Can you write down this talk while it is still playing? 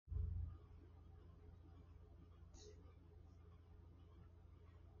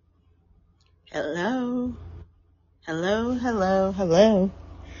Hello, hello.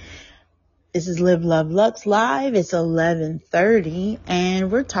 This is Live, Love, Lux Live. It's 11:30 and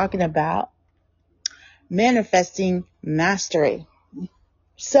we're talking about manifesting mastery.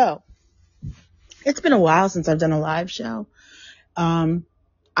 So it's been a while since I've done a live show. I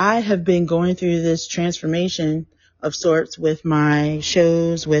have been going through this transformation of sorts with my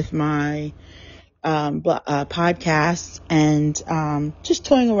shows, with my podcasts, and just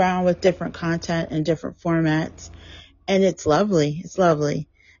toying around with different content and different formats. And it's lovely. It's lovely.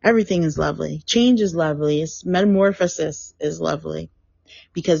 Everything is lovely. Change is lovely. Metamorphosis is lovely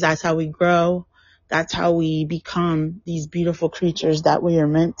because that's how we grow. That's how we become these beautiful creatures that we are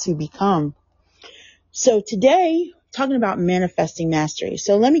meant to become. So today, talking about manifesting mastery.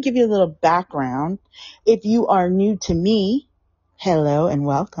 So let me give you a little background. If you are new to me, hello and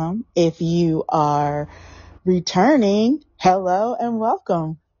welcome. If you are returning, hello and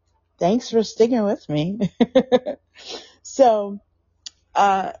welcome. Thanks for sticking with me. So,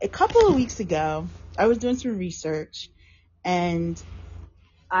 a couple of weeks ago, I was doing some research and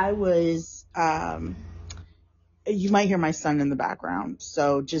I was, you might hear my son in the background,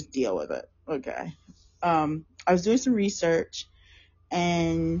 so just deal with it. Okay. I was doing some research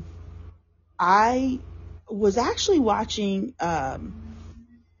and I was actually watching,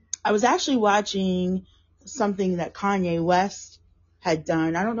 something that Kanye West had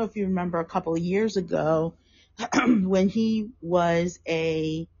done. I don't know if you remember a couple of years ago when he was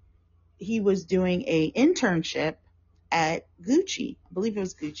doing a internship at Gucci. I believe it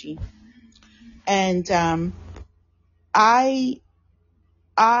was Gucci. And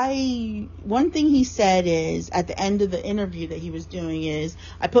one thing he said is at the end of the interview that he was doing is,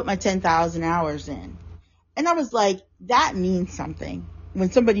 I put my 10,000 hours in. And I was like, that means something. When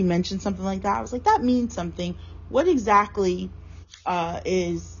somebody mentioned something like that, I was like, that means something. What exactly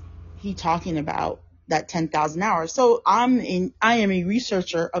is he talking about, that 10,000 hours? So I am a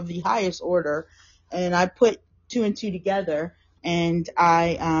researcher of the highest order, and I put two and two together, and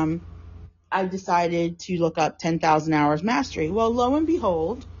I decided to look up 10,000 hours mastery. Well, lo and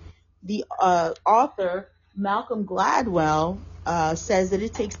behold, the author Malcolm Gladwell says that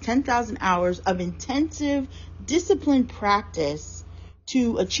it takes 10,000 hours of intensive, disciplined practice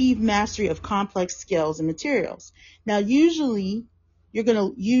to achieve mastery of complex skills and materials. Now, usually you're going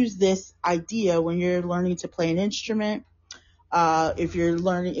to use this idea when you're learning to play an instrument, if you're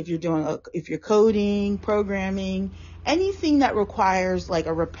coding, programming, anything that requires like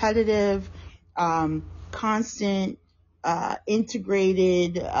a repetitive, constant,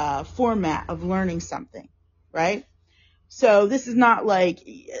 integrated format of learning something, right? So this is not like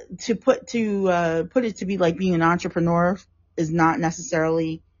put it to be like being an entrepreneur is not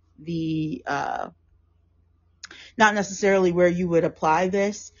necessarily where you would apply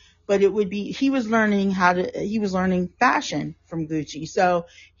this, but it would be, he was learning fashion from Gucci. So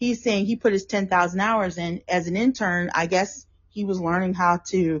he's saying he put his 10,000 hours in as an intern. I guess he was learning how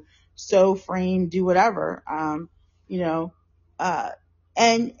to sew, frame, do whatever,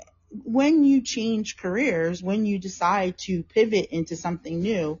 and when you change careers, when you decide to pivot into something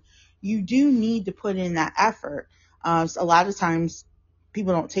new, you do need to put in that effort. So a lot of times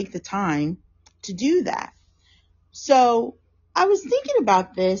people don't take the time to do that. So I was thinking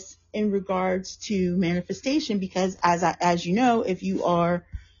about this in regards to manifestation because as you know, if you are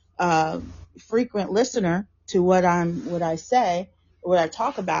a frequent listener to what I say, what I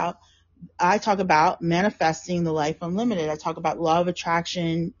talk about manifesting the life unlimited. I talk about law of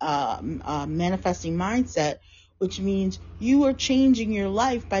attraction, manifesting mindset, which means you are changing your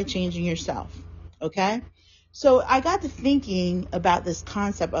life by changing yourself. Okay. So I got to thinking about this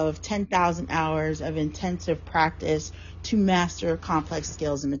concept of 10,000 hours of intensive practice to master complex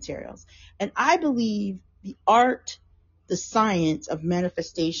skills and materials. And I believe the science of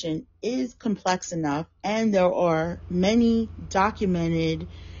manifestation is complex enough, and there are many documented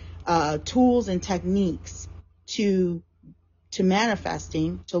tools and techniques to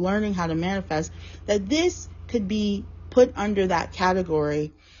manifesting, to learning how to manifest, that this could be put under that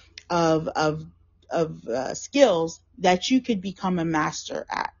category of skills that you could become a master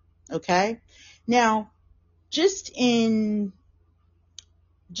at. Okay. Now, just in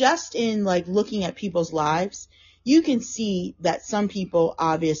like looking at people's lives, you can see that some people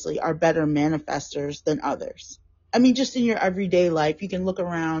obviously are better manifestors than others. I mean, just in your everyday life, you can look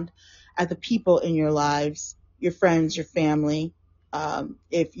around at the people in your lives, your friends, your family,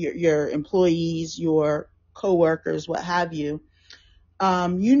 if your employees, your coworkers, what have you.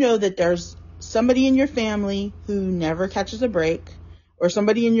 You know that there's somebody in your family who never catches a break, or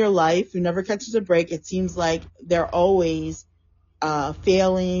somebody in your life who never catches a break. It seems like they're always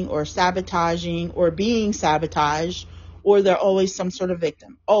failing or sabotaging or being sabotaged, or they're always some sort of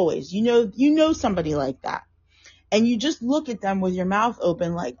victim. Always. You know somebody like that. And you just look at them with your mouth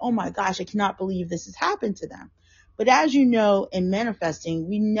open like, oh my gosh, I cannot believe this has happened to them. But as you know, in manifesting,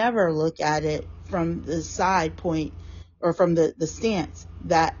 we never look at it from the side point or from the stance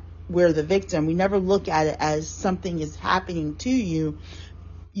that we're the victim. We never look at it as something is happening to you.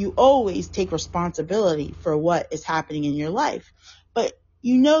 You always take responsibility for what is happening in your life. But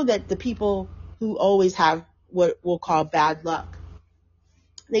you know that the people who always have what we'll call bad luck,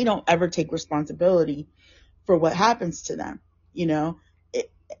 they don't ever take responsibility for what happens to them.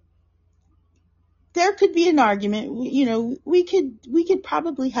 There could be an argument, we could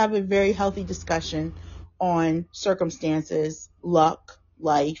probably have a very healthy discussion on circumstances, luck,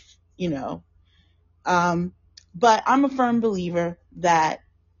 life, but I'm a firm believer that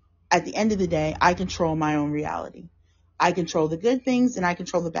at the end of the day, I control my own reality. I control the good things and I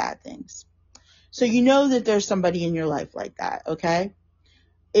control the bad things. So you know that there's somebody in your life like that, okay?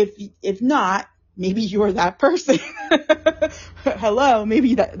 If not, maybe you're that person. Hello,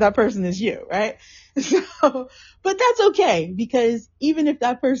 maybe that person is you, right? So, but that's okay, because even if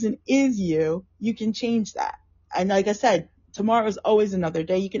that person is you, you can change that. And like I said, tomorrow is always another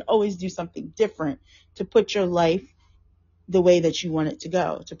day. You can always do something different to put your life the way that you want it to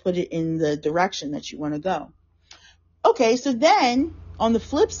go, to put it in the direction that you want to go. Okay, so then on the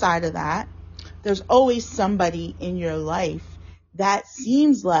flip side of that, there's always somebody in your life that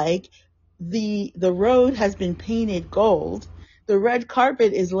seems like the road has been painted gold, the red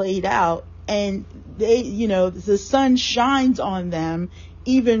carpet is laid out, and they, the sun shines on them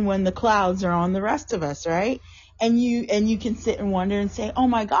even when the clouds are on the rest of us, right? And you can sit and wonder and say, oh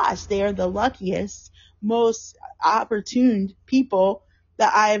my gosh, they are the luckiest, most opportune people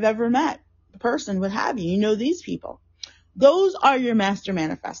that I have ever met. The person would have you, these people. Those are your master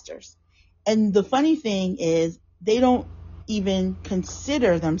manifestors. And the funny thing is, they don't even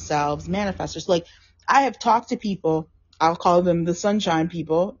consider themselves manifestors. Like, I have talked to people, I'll call them the sunshine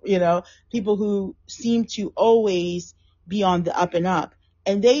people, people who seem to always be on the up and up.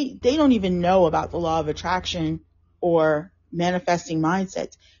 And they don't even know about the law of attraction or manifesting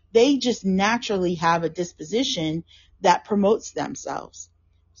mindsets. They just naturally have a disposition that promotes themselves.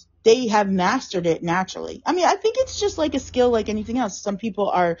 They have mastered it naturally. I mean, I think it's just like a skill like anything else. Some people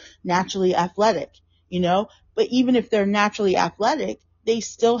are naturally athletic, but even if they're naturally athletic, they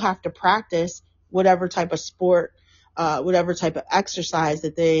still have to practice whatever type of sport, whatever type of exercise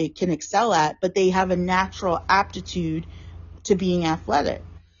that they can excel at, but they have a natural aptitude to being athletic.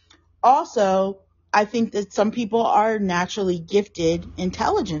 Also, I think that some people are naturally gifted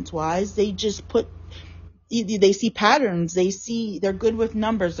intelligence-wise. They just they see patterns, they're good with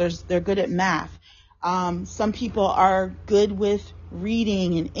numbers, they're good at math. Some people are good with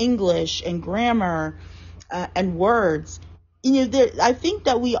reading and English and grammar and words. I think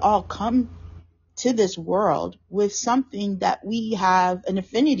that we all come to this world with something that we have an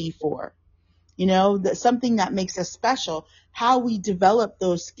affinity for, that something that makes us special. How we develop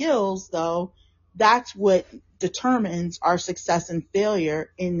those skills, though, that's what determines our success and failure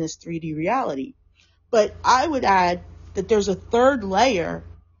in this 3D reality. But I would add that there's a third layer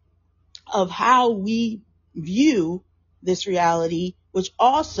of how we view this reality, which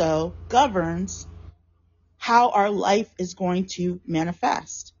also governs how our life is going to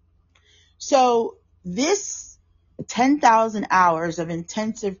manifest. So this 10,000 hours of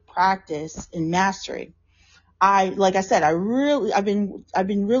intensive practice in mastery, like I said, I've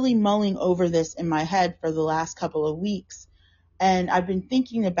been really mulling over this in my head for the last couple of weeks. And I've been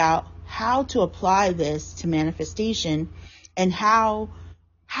thinking about how to apply this to manifestation and how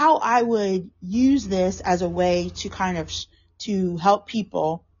I would use this as a way to kind of to help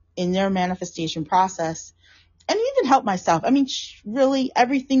people in their manifestation process, and even help myself. I mean, really,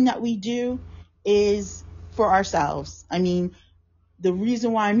 everything that we do is for ourselves. I mean, the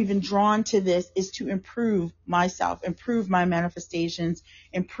reason why I'm even drawn to this is to improve myself, improve my manifestations,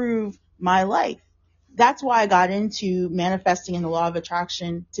 improve my life. That's why I got into manifesting in the law of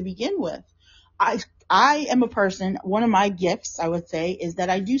attraction to begin with. I am a person, one of my gifts, I would say, is that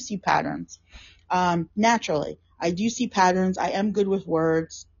I do see patterns. Naturally, I do see patterns. I am good with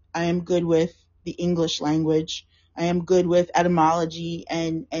words. I am good with the English language. I am good with etymology,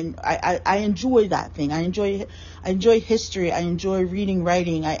 and I enjoy that thing. I enjoy history. I enjoy reading,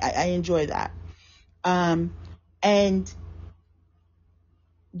 writing. I enjoy that. And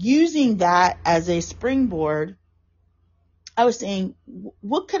using that as a springboard, I was saying,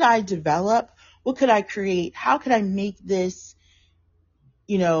 what could I develop? What could I create? How could I make this,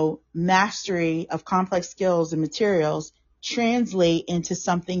 mastery of complex skills and materials translate into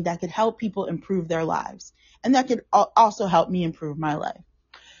something that could help people improve their lives. And that could also help me improve my life.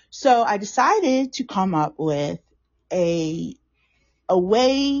 So I decided to come up with a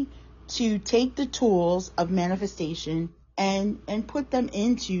way to take the tools of manifestation and put them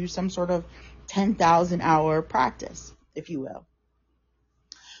into some sort of 10,000 hour practice, if you will.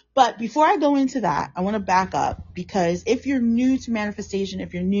 But before I go into that, I want to back up, because if you're new to manifestation,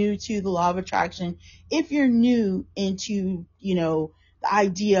 if you're new to the law of attraction, if you're new into, the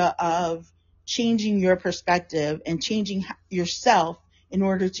idea of changing your perspective and changing yourself in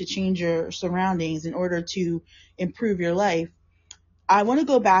order to change your surroundings, in order to improve your life, I want to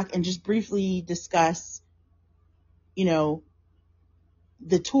go back and just briefly discuss,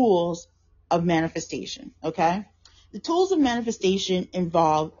 the tools of manifestation. Okay. The tools of manifestation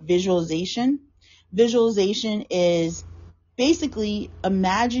involve visualization. Visualization is basically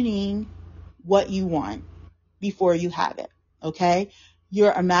imagining what you want before you have it. Okay.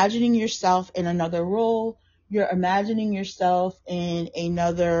 You're imagining yourself in another role. You're imagining yourself in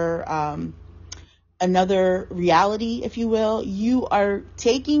another reality, if you will. You are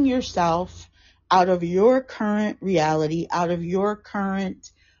taking yourself out of your current reality, out of your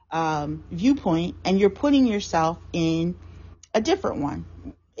current viewpoint, and you're putting yourself in a different one.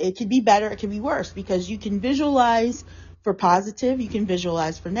 It could be better, it could be worse, because you can visualize for positive, you can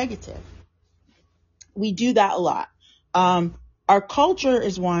visualize for negative. We do that a lot. Our culture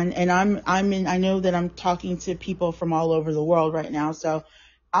is one, and I know that I'm talking to people from all over the world right now. So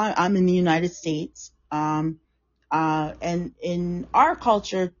I'm in the United States. And in our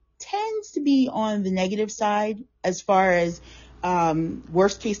culture tends to be on the negative side as far as,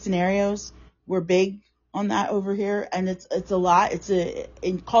 worst case scenarios. We're big on that over here, and it's a lot.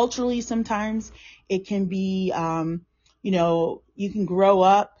 And culturally, sometimes it can be, you can grow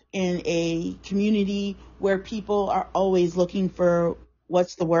up in a community where people are always looking for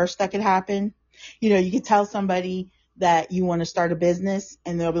what's the worst that could happen. You could tell somebody that you want to start a business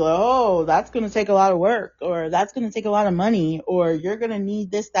and they'll be like, oh, that's going to take a lot of work, or that's going to take a lot of money, or you're going to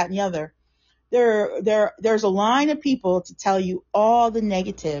need this, that, and the other. There's a line of people to tell you all the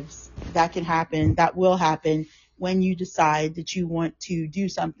negatives that can happen, that will happen when you decide that you want to do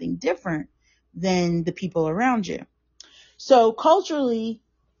something different than the people around you. So culturally,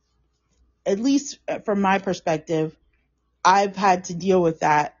 at least from my perspective, I've had to deal with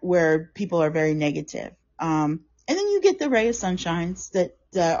that, where people are very negative. And then you get the ray of sunshines that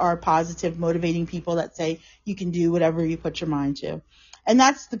are positive, motivating people that say you can do whatever you put your mind to. And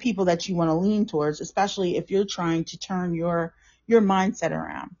that's the people that you want to lean towards, especially if you're trying to turn your mindset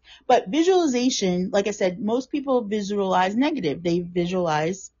around. But visualization, like I said, most people visualize negative. They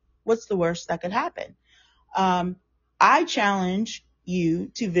visualize what's the worst that could happen. I challenge you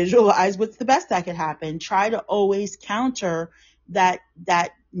to visualize what's the best that could happen. Try to always counter that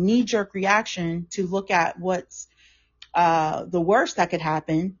knee-jerk reaction to look at what's the worst that could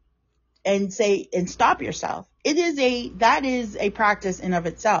happen, and stop yourself. That is a practice in of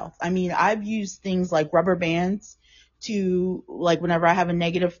itself. I mean, I've used things like rubber bands to, like, whenever I have a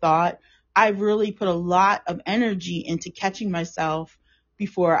negative thought, I've really put a lot of energy into catching myself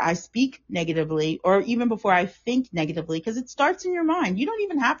before I speak negatively, or even before I think negatively, because it starts in your mind. You don't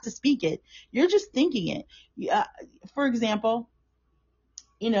even have to speak it. You're just thinking it. For example,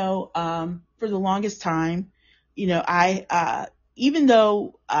 for the longest time, even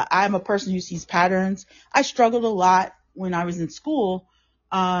though I'm a person who sees patterns, I struggled a lot when I was in school,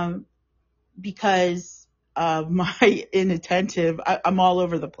 because of my inattentive. I'm all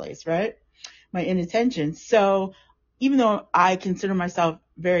over the place, right? My inattention. So even though I consider myself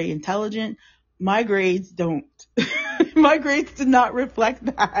very intelligent, my grades don't. My grades did not reflect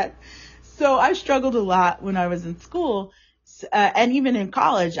that. So I struggled a lot when I was in school. And even in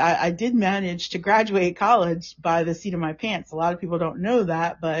college, I did manage to graduate college by the seat of my pants. A lot of people don't know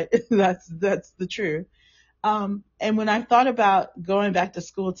that, but that's the truth. And when I thought about going back to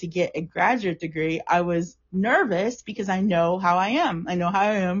school to get a graduate degree, I was nervous because I know how I am. I know how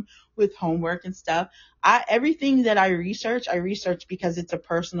I am with homework and stuff. Everything that I research because it's a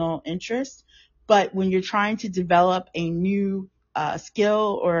personal interest. But when you're trying to develop a new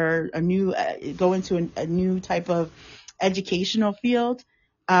skill, or go into a new type of educational field,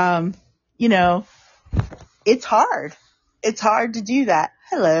 it's hard. It's hard to do that.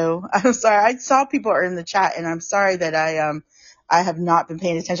 Hello. I'm sorry. I saw people are in the chat, and I'm sorry that I have not been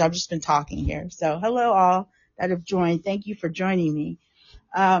paying attention. I've just been talking here. So hello all that have joined. Thank you for joining me.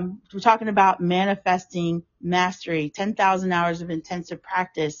 We're talking about manifesting mastery, 10,000 hours of intensive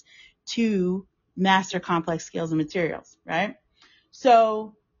practice to master complex skills and materials, right?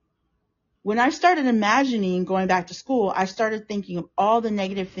 So When I started imagining going back to school, I started thinking of all the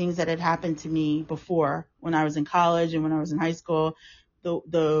negative things that had happened to me before, when I was in college and when I was in high school,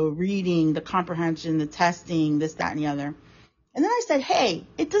 the reading, the comprehension, the testing, this, that, and the other. And then I said, hey,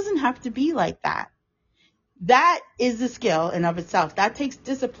 it doesn't have to be like that. That is a skill in of itself. That takes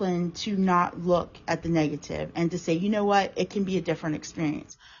discipline to not look at the negative and to say, you know what, it can be a different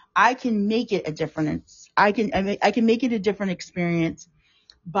experience. I can make it a different, I can make it a different experience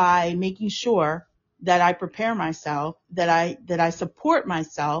by making sure that I prepare myself, that I support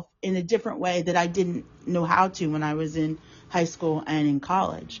myself in a different way that I didn't know how to when I was in high school and in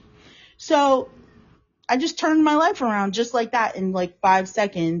college. So I just turned my life around just like that in like 5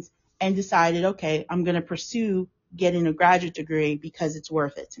 seconds and decided, okay, I'm going to pursue getting a graduate degree because it's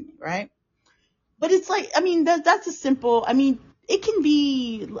worth it to me, right? But it's like, I mean, that's a simple, I mean, it can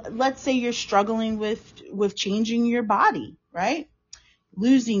be, let's say you're struggling with changing your body, right?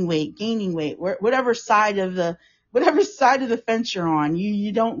 Losing weight, gaining weight, whatever side of the fence you're on,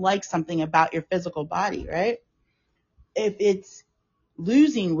 you don't like something about your physical body, right? If it's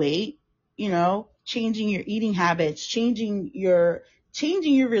losing weight, changing your eating habits, changing your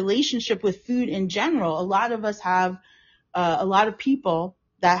relationship with food in general. A lot of us have, a lot of people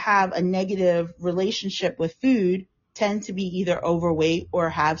that have a negative relationship with food tend to be either overweight or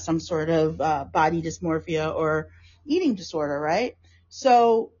have some sort of body dysmorphia or eating disorder, right?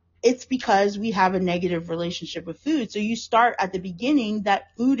 So it's because we have a negative relationship with food. So you start at the beginning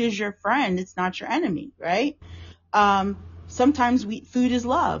that food is your friend. It's not your enemy, right? Sometimes food is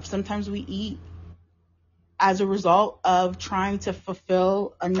love. Sometimes we eat as a result of trying to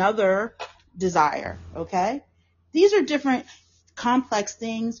fulfill another desire. Okay. These are different complex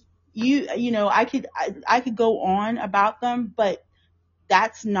things. I could go on about them, but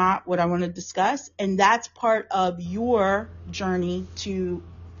that's not what I want to discuss. And that's part of your journey to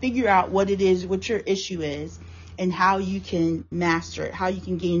figure out what it is, what your issue is, and how you can master it, how you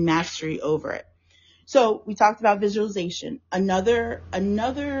can gain mastery over it. So we talked about visualization. Another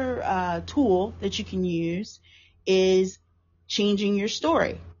tool that you can use is changing your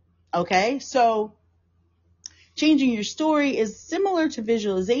story. Okay, so changing your story is similar to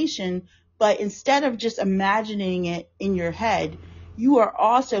visualization, but instead of just imagining it in your head, you are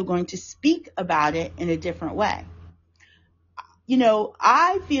also going to speak about it in a different way.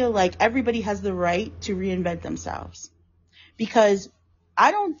 I feel like everybody has the right to reinvent themselves, because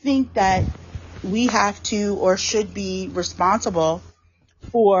I don't think that we have to or should be responsible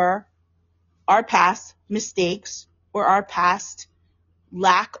for our past mistakes or our past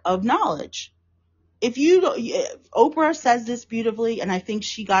lack of knowledge. Oprah says this beautifully, and I think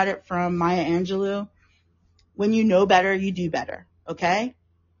she got it from Maya Angelou. When you know better, you do better. Okay?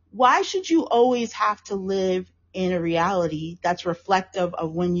 Why should you always have to live in a reality that's reflective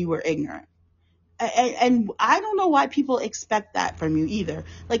of when you were ignorant? And I don't know why people expect that from you either.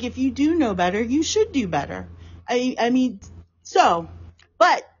 Like, if you do know better, you should do better.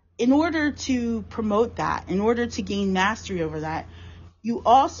 But in order to promote that, in order to gain mastery over that, you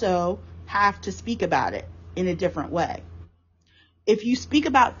also have to speak about it in a different way. If you speak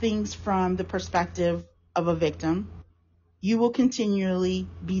about things from the perspective of a victim, you will continually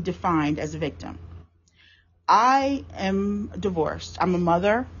be defined as a victim. I am divorced. I'm a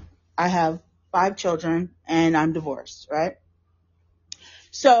mother. I have 5 children and I'm divorced, right?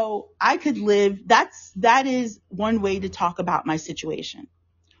 So I could that is one way to talk about my situation.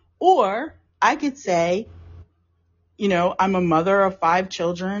 Or I could say, I'm a mother of 5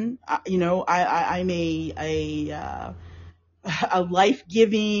 children. I'm a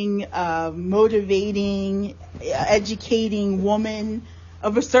life-giving, motivating, educating woman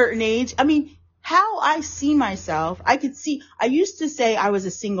of a certain age. I mean, how I see myself, I used to say I was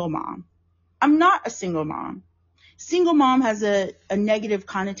a single mom. I'm not a single mom. Single mom has a negative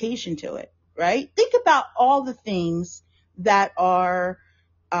connotation to it, right? Think about all the things that are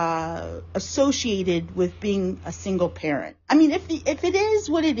associated with being a single parent. I mean, if it is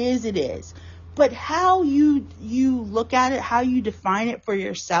what it is, it is. But how you look at it, how you define it for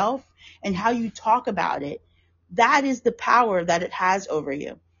yourself, and how you talk about it, that is the power that it has over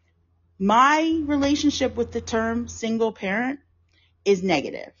you. My relationship with the term single parent is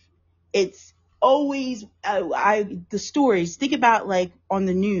negative. It's always the stories. Think about like on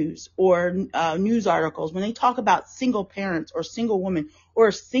the news or news articles when they talk about single parents or single woman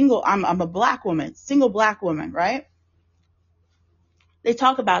or I'm a black woman, single black woman, right? They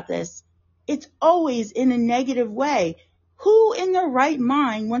talk about this. It's always in a negative way. Who in their right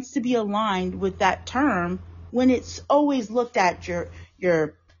mind wants to be aligned with that term when it's always looked at you're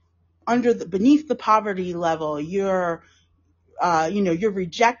beneath the poverty level, you're you're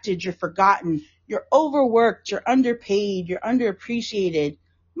rejected, you're forgotten, you're overworked, you're underpaid, you're underappreciated.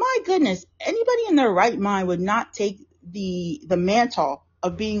 My goodness, anybody in their right mind would not take the mantle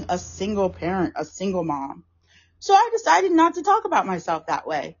of being a single parent, a single mom. So I decided not to talk about myself that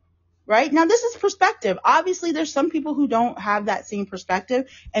way. Right now, this is perspective. Obviously, there's some people who don't have that same perspective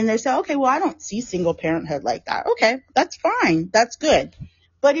and they say, okay, well, I don't see single parenthood like that. Okay, that's fine. That's good.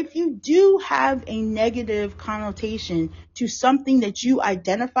 But if you do have a negative connotation to something that you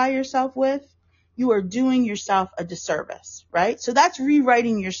identify yourself with, you are doing yourself a disservice, right? So that's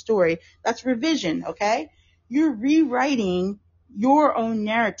rewriting your story. That's revision, okay? You're rewriting your own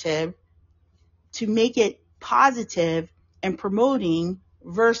narrative to make it positive and promoting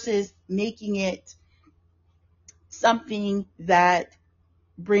versus making it something that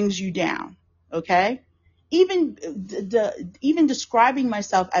brings you down. Okay. Even describing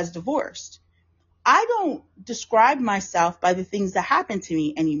myself as divorced. I don't describe myself by the things that happen to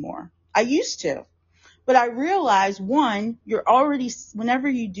me anymore. I used to, but I realized, one, whenever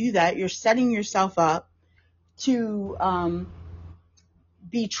you do that, you're setting yourself up to,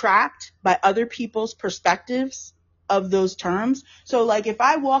 be trapped by other people's perspectives of those terms. So like if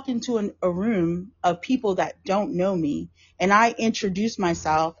I walk into a room of people that don't know me and I introduce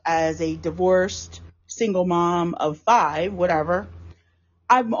myself as a divorced single mom of 5, whatever,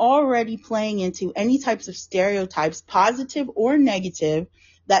 I'm already playing into any types of stereotypes, positive or negative,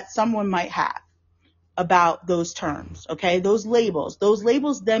 that someone might have about those terms. Okay. Those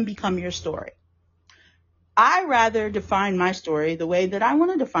labels then become your story. I rather define my story the way that I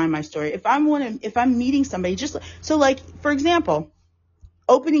want to define my story. If I'm meeting somebody, just so like, for example,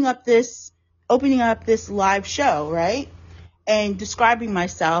 opening up this live show, right? And describing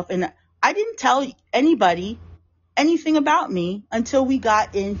myself. And I didn't tell anybody anything about me until we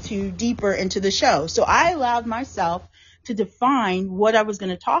got deeper into the show. So I allowed myself to define what I was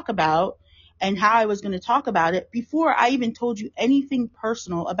going to talk about and how I was going to talk about it before I even told you anything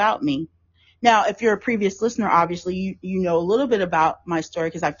personal about me. Now, if you're a previous listener, obviously you know a little bit about my story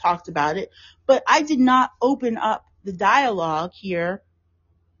because I've talked about it, but I did not open up the dialogue here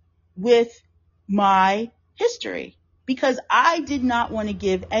with my history because I did not want to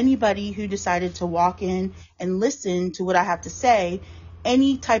give anybody who decided to walk in and listen to what I have to say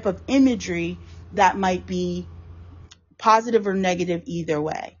any type of imagery that might be positive or negative either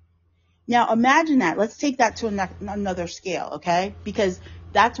way. Now, imagine that. Let's take that to another scale, okay? Because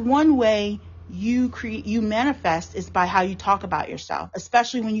that's one way you manifest is by how you talk about yourself,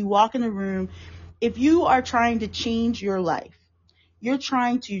 especially when you walk in a room. If you are trying to change your life, you're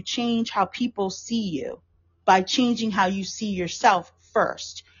trying to change how people see you by changing how you see yourself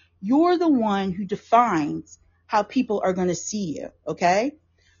first. You're the one who defines how people are going to see you, okay?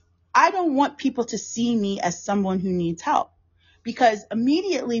 I don't want people to see me as someone who needs help because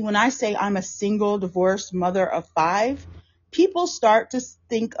immediately when I say I'm a single divorced mother of 5, people start to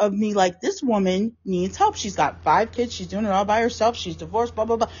think of me like this woman needs help. She's got 5 kids. She's doing it all by herself. She's divorced, blah,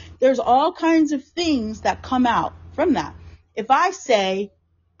 blah, blah. There's all kinds of things that come out from that. If I say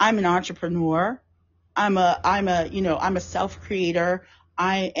I'm an entrepreneur, I'm a self-creator,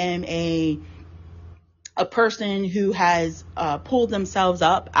 I am a person who has pulled themselves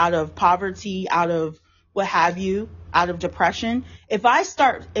up out of poverty, out of what have you, out of depression. If I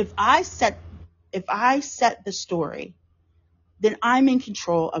set the story, then I'm in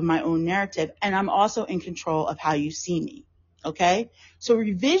control of my own narrative and I'm also in control of how you see me. Okay. So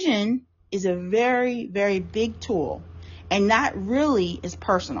revision is a very, very big tool and that really is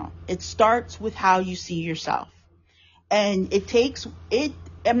personal. It starts with how you see yourself and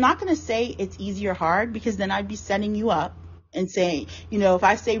I'm not going to say it's easy or hard because then I'd be setting you up and saying, if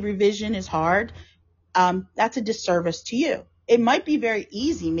I say revision is hard, that's a disservice to you. It might be very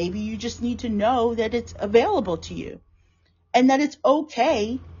easy. Maybe you just need to know that it's available to you and that it's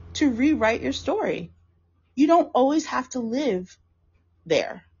okay to rewrite your story. You don't always have to live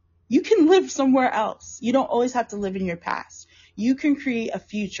there. You can live somewhere else. You don't always have to live in your past. You can create a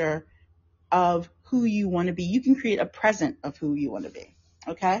future of who you want to be. You can create a present of who you want to be.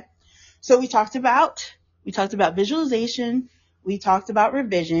 Okay. So we talked about visualization. We talked about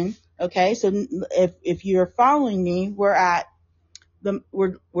revision. Okay. So if you're following me, we're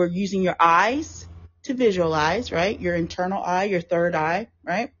using your eyes to visualize, right? Your internal eye, your third eye,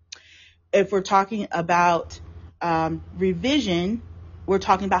 right? If we're talking about revision, we're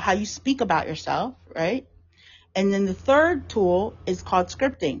talking about how you speak about yourself, right? And then the third tool is called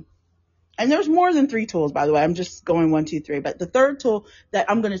scripting. And there's more than 3 tools, by the way. I'm just going 1, 2, 3. But the third tool that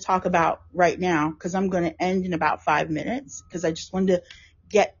I'm going to talk about right now, because I'm going to end in about 5 minutes, because I just wanted to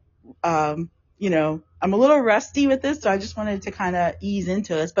get I'm a little rusty with this, so I just wanted to kind of ease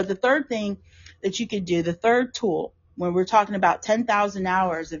into this. But the third thing that you could do, the third tool, when we're talking about 10,000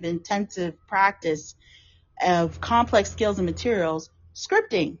 hours of intensive practice of complex skills and materials,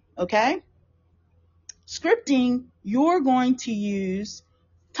 scripting, okay? Scripting, you're going to use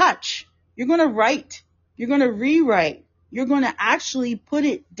touch. You're going to write. You're going to rewrite. You're going to actually put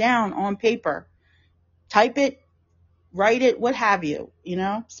it down on paper. Type it, write it, what have you,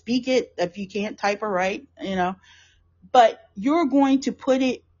 speak it if you can't type or write, but you're going to put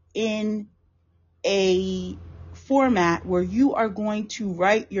it in a format where you are going to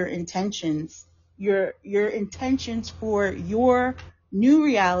write your intentions, your intentions for your new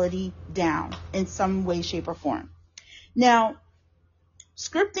reality down in some way, shape, or form. Now,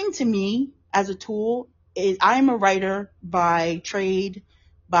 scripting to me as a tool is, I'm a writer by trade,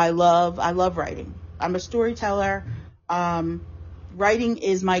 by love. I love writing. I'm a storyteller. Writing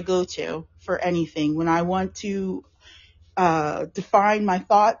is my go-to for anything. When I want to define my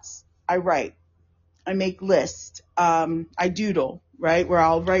thoughts, I write. I make lists. I doodle, right? Where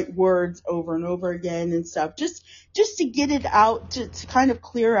I'll write words over and over again and stuff, just to get it out, to kind of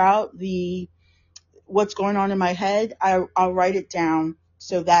clear out what's going on in my head. I'll write it down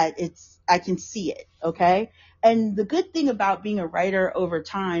so that I can see it. Okay. And the good thing about being a writer over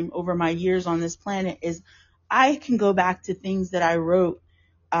time, over my years on this planet, is I can go back to things that I wrote,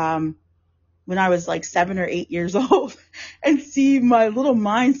 when I was like 7 or 8 years old and see my little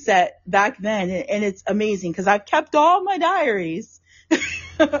mindset back then. And it's amazing because I've kept all my diaries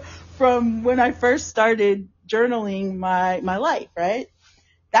from when I first started journaling my life, right?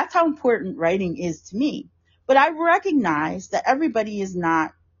 That's how important writing is to me. But I recognize that everybody is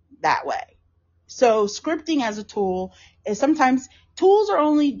not that way. So scripting as a tool is, sometimes tools are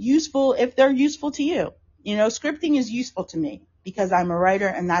only useful if they're useful to you. Scripting is useful to me because I'm a writer,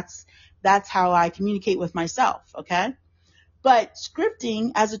 and that's how I communicate with myself, okay? But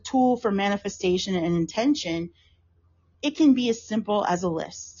scripting as a tool for manifestation and intention, it can be as simple as a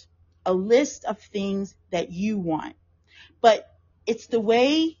list of things that you want. But it's the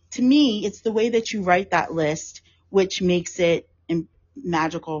way that you write that list, which makes it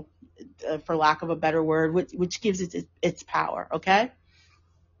magical, for lack of a better word, which gives it its power, okay?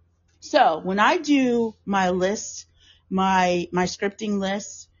 So when I do my list, my scripting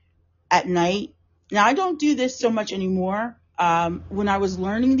list at night, now I don't do this so much anymore. When I was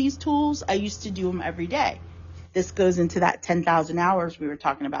learning these tools, I used to do them every day. This goes into that 10,000 hours we were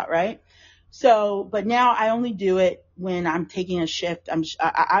talking about, right? So, but now I only do it when I'm taking a shift. I'm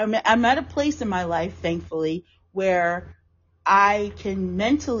at a place in my life, thankfully, where I can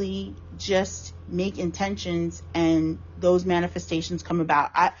mentally just make intentions and those manifestations come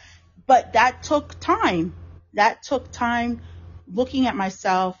about. But that took time. That took time looking at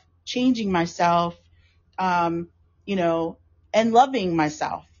myself, changing myself, and loving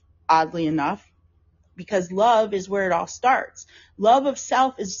myself, oddly enough, because love is where it all starts. Love of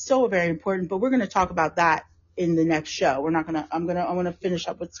self is so very important, but we're going to talk about that in the next show. I want to finish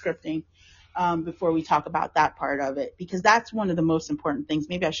up with scripting, before we talk about that part of it, because that's one of the most important things.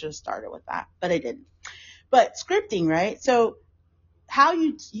 Maybe I should have started with that, but I didn't. But scripting, right? So how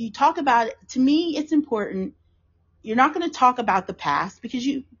you talk about it, to me, it's important. You're not going to talk about the past because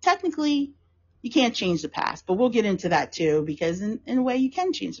you can't change the past, but we'll get into that too, because in a way you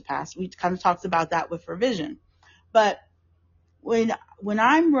can change the past. We kind of talked about that with revision. But when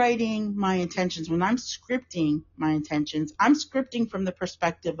I'm writing my intentions, when I'm scripting my intentions, I'm scripting from the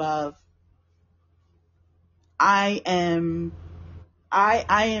perspective of I am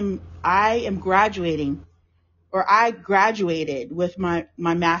graduating, or I graduated with my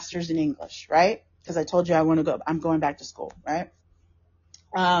master's in English, right? Because I told you I'm going back to school, right?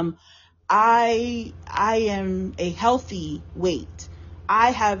 I am a healthy weight.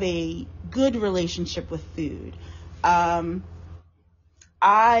 I have a good relationship with food. I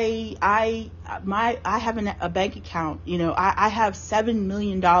have a bank account, I have $7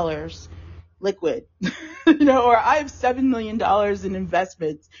 million liquid, or I have $7 million in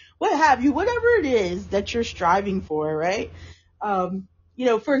investments, what have you, whatever it is that you're striving for, right?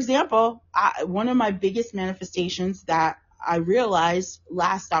 For example, one of my biggest manifestations that I realized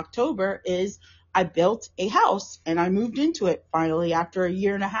last October is I built a house and I moved into it finally after a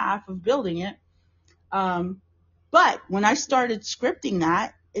year and a half of building it. But when I started scripting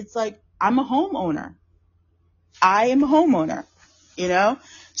that, it's like, I'm a homeowner. I am a homeowner,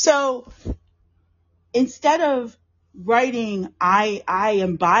 So instead of writing, I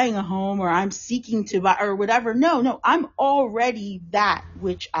am buying a home, or I'm seeking to buy, or whatever. No, I'm already that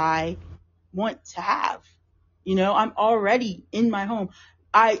which I want to have. I'm already in my home.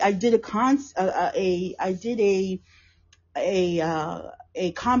 I did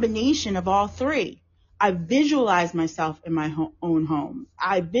a combination of all three. I visualized myself in my own home.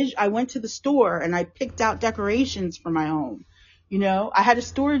 I went to the store and I picked out decorations for my home. I had a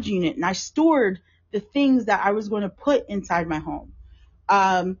storage unit and I stored the things that I was going to put inside my home.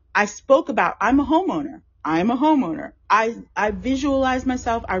 I spoke about, I'm a homeowner. I'm a homeowner. I visualized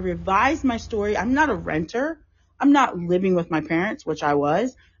myself. I revised my story. I'm not a renter. I'm not living with my parents, which I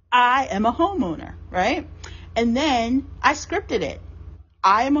was. I am a homeowner, right? And then I scripted it.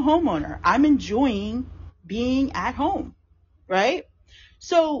 I am a homeowner. I'm enjoying being at home, right?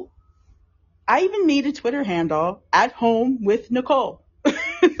 So I even made a Twitter handle, at home with Nicole.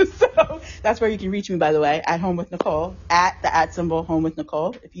 So that's where you can reach me, by the way, at home with Nicole, at the @ home with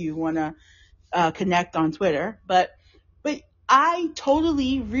Nicole, if you want to connect on Twitter. But I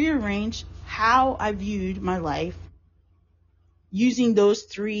totally rearranged how I viewed my life using those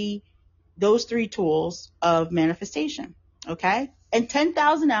three tools of manifestation. Okay. And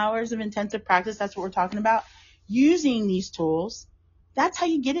 10,000 hours of intensive practice. That's what we're talking about. Using these tools. That's how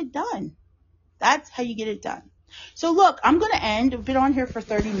you get it done. That's how you get it done. So look, I'm going to end. I've been on here for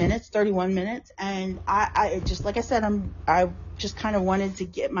 31 minutes. And I just, like I said, I just kind of wanted to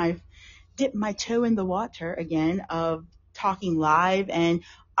dip my toe in the water again of talking live. And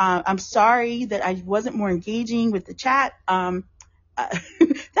I'm sorry that I wasn't more engaging with the chat.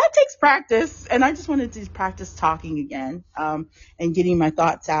 That takes practice, and I just wanted to practice talking again, and getting my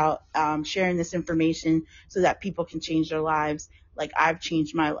thoughts out, sharing this information so that people can change their lives like I've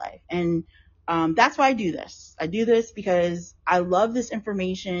changed my life. And that's why I do this. I do this because I love this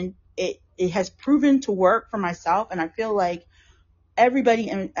information. It has proven to work for myself, and I feel like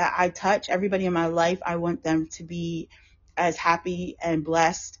everybody I touch, everybody in my life, I want them to be as happy and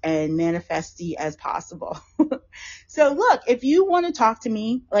blessed and manifesty as possible. So look, if you want to talk to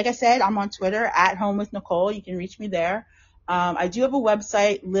me, like I said, I'm on Twitter at home with Nicole. You can reach me there. I do have a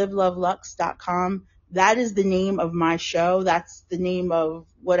website, livelovelux.com. That is the name of my show. That's the name of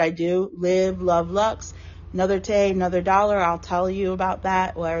what I do. Live, Love, Lux. Another day, another dollar. I'll tell you about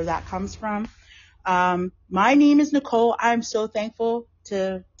that, where that comes from. My name is Nicole. I'm so thankful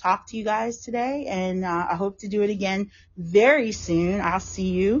to talk to you guys today, and I hope to do it again very soon. I'll see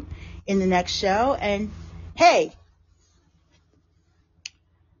you in the next show. And hey,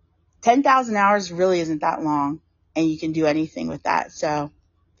 10,000 hours really isn't that long, and you can do anything with that. So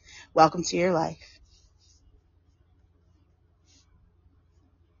welcome to your life.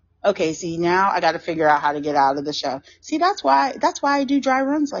 Okay, see, now I got to figure out how to get out of the show. See, that's why I do dry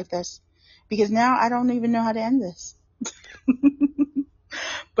runs like this, because now I don't even know how to end this.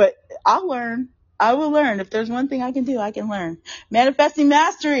 But I'll learn. I will learn. If there's one thing I can do, I can learn. Manifesting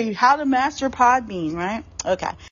mastery, how to master Podbean, right? Okay.